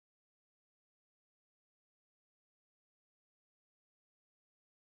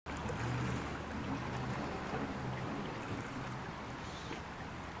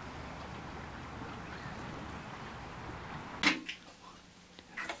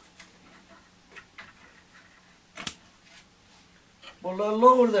Well,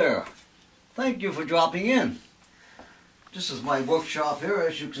 hello there. Thank you for dropping in. This is my workshop here,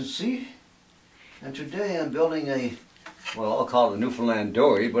 as you can see. And today I'm building a, well, I'll call it a Newfoundland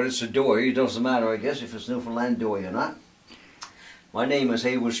Dory, but it's a Dory. It doesn't matter, I guess, if it's Newfoundland Dory or not. My name is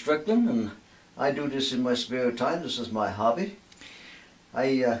Hayward Strickland, and I do this in my spare time. This is my hobby.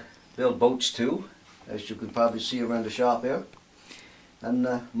 I build boats too, as you can probably see around the shop here. And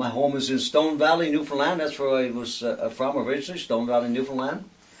my home is in Stone Valley, Newfoundland. That's where I was from originally, Stone Valley, Newfoundland.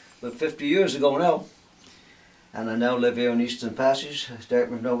 But 50 years ago now. And I now live here in Eastern Passage,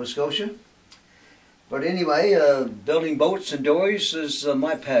 Dartmouth, Nova Scotia. But anyway, building boats and dories is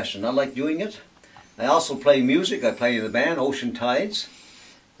my passion. I like doing it. I also play music. I play in the band, Ocean Tides.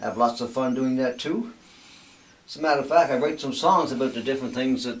 I have lots of fun doing that too. As a matter of fact, I write some songs about the different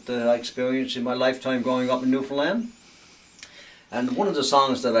things that I experienced in my lifetime growing up in Newfoundland. And one of the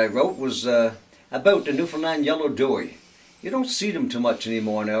songs that I wrote was about the Newfoundland yellow dory. You don't see them too much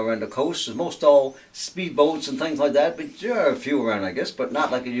anymore now around the coast. It's most all speedboats and things like that, but there are a few around, I guess, but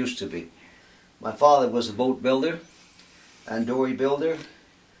not like it used to be. My father was a boat builder and dory builder,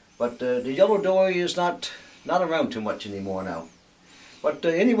 but the yellow dory is not around too much anymore now. But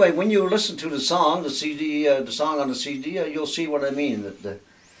anyway, when you listen to the song, the CD, the song on the CD, you'll see what I mean. The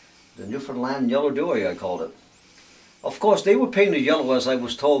Newfoundland yellow dory, I called it. Of course, they were painted yellow, as I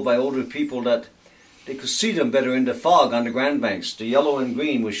was told by older people, that they could see them better in the fog on the Grand Banks. The yellow and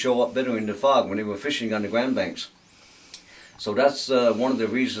green would show up better in the fog when they were fishing on the Grand Banks. So that's one of the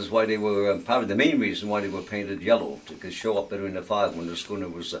reasons why they were, probably the main reason why they were painted yellow, to show up better in the fog when the schooner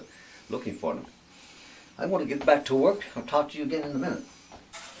was looking for them. I want to get back to work. I'll talk to you again in a minute.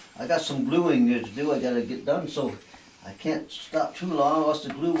 I got some gluing to do. I got to get done, so I can't stop too long, or else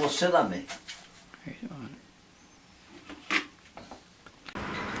the glue will sit on me. Right on.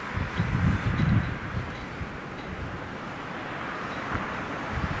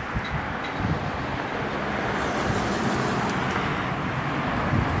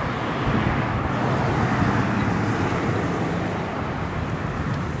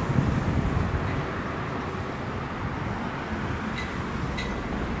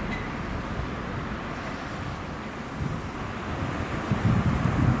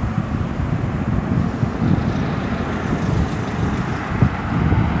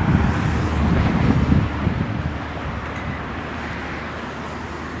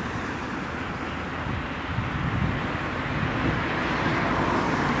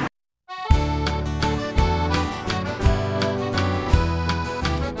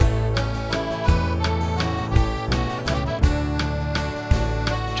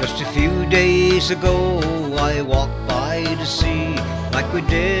 Just a few days ago I walked by the sea like we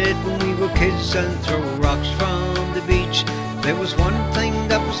did when we were kids and throw rocks from the beach. There was one thing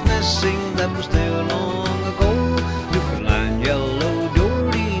that was missing that was there long ago. Newfoundland yellow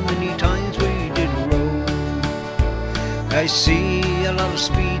dory, many times we did row. I see a lot of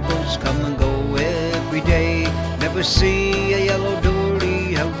speedboats come and go every day. Never see a yellow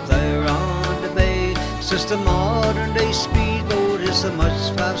dory out there on the bay. Since the modern day speedboat is a much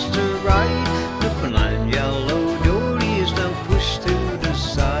faster ride, Newfoundland yellow dory is now pushed to the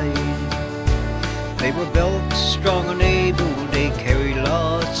side. They were built strong and able, they carry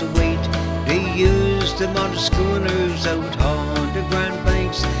lots of weight. They used them on the schooners out on the Grand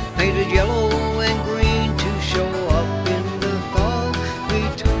Banks, painted yellow and green to show up in the fog,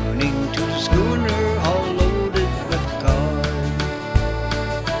 returning to the schooner all loaded with cars.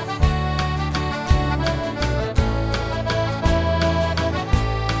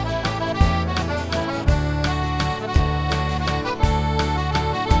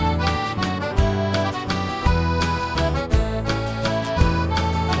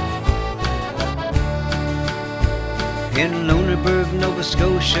 In Lunenburg, Nova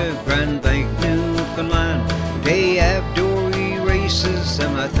Scotia, Grand Bank, Newfoundland, they have dory races,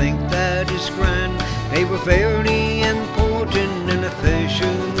 and I think that is grand. They were very important in a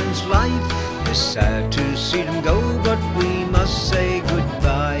fisherman's life. It's sad to see them go, but we must say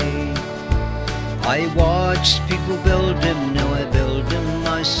goodbye. I watched people build them, now I build them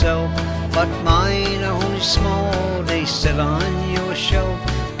myself, but mine are only small, they sit on your shelf.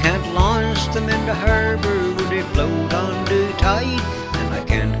 Can't launch them in the harbor where they float on the tide, and I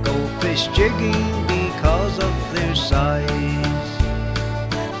can't go fish jigging because of their size.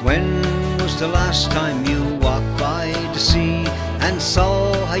 When was the last time you walked by the sea and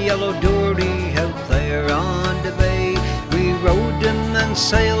saw a yellow dory out there on the bay? We rode them and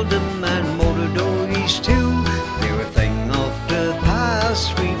sailed them and motor dories too. They're a thing of the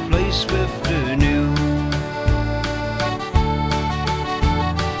past, replaced with the new.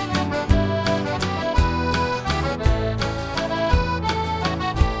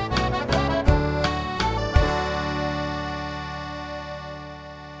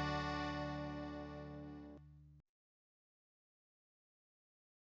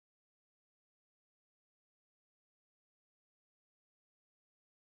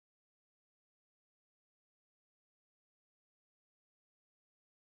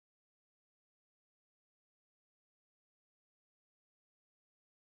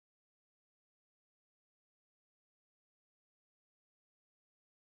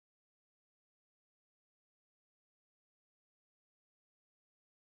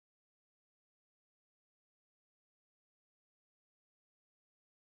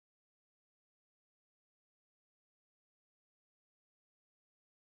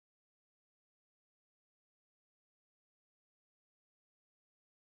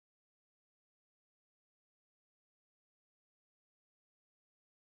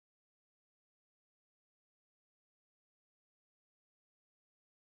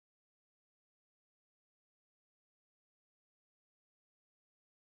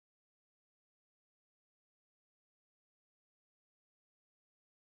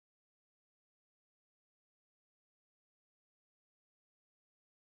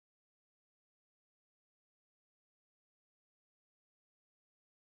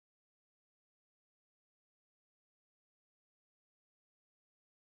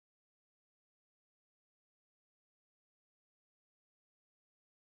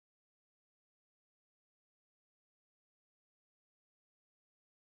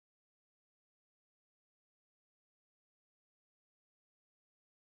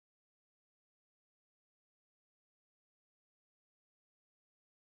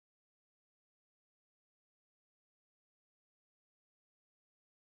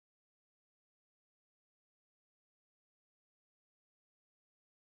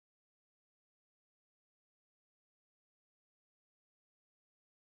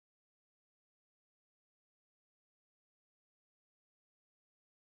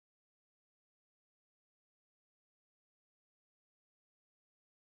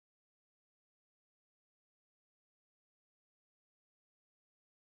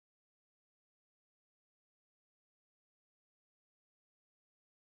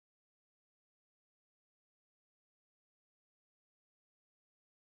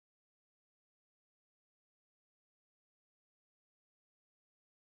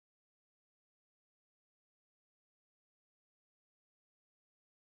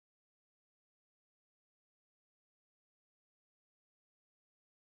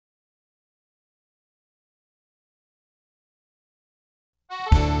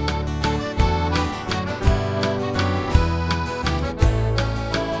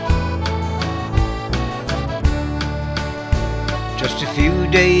 Just a few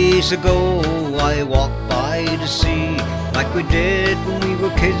days ago I walked by the sea like we did when we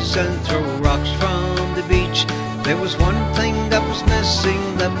were kids and throw rocks from the beach. There was one thing that was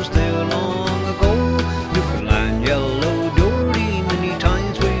missing that was there long ago. Newfoundland yellow dory, many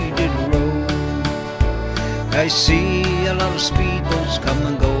times we did row. I see a lot of speedboats come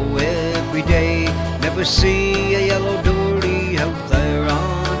and go every day. Never see a yellow dory out there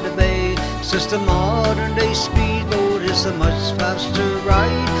on the bay. Since the modern day speedboat is a much faster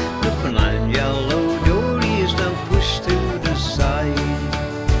ride, Newfoundland yellow dory is now pushed to the side.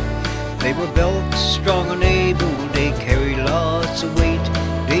 They were built strong and able, they carry lots of weight.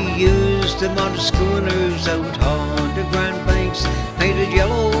 They used them on the schooners out on the Grand Banks, painted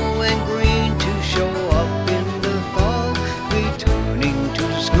yellow and green to show up in the fog, returning to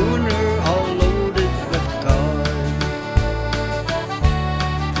the schooner all loaded with cod.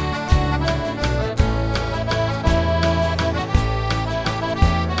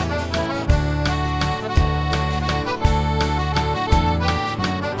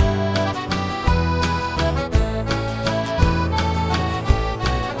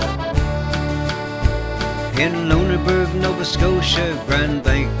 In Lunenburg, Nova Scotia, Grand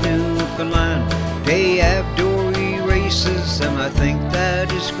Bank, Newfoundland, they have dory races, and I think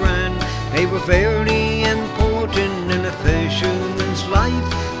that is grand. They were very important in a fisherman's life.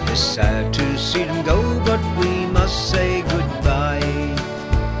 It's sad to see them go, but we must say goodbye.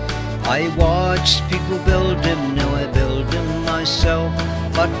 I watched people build them, now I build them myself,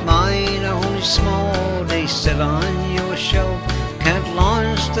 but mine are only small, they sit on your shelf. Can't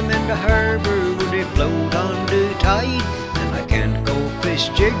launch them in the harbour where they float on the tide, and I can't go fish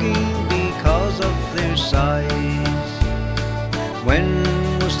jigging because of their size. When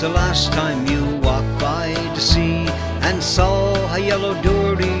was the last time you walked by the sea and saw a yellow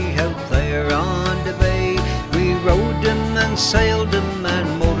dory out there on the bay? We rode them and sailed them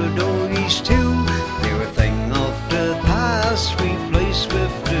and motor dories too.